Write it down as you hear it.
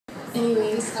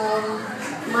Anyways,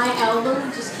 my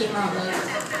album just came out like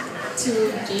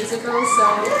 2 days ago,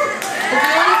 so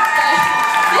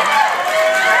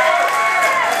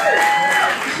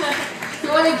if you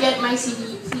want to get my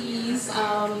CD, please.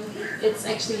 It's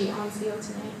actually on sale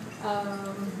tonight.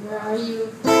 Where are you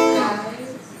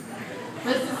guys?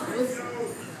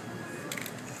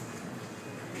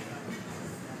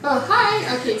 Oh,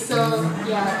 hi! Okay, so,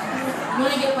 yeah, you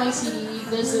want to get my CD,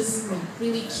 there's this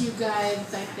really cute guy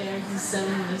back there, he's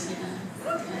selling my CD,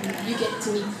 and you get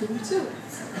to meet him too.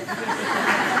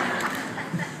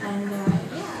 And,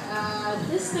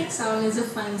 this next song is a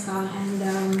fun song,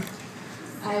 and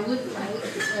I would like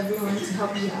everyone to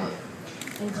help me out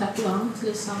and clap along to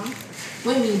the song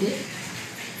when needed.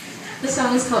 The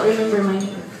song is called Remember My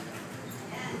Name.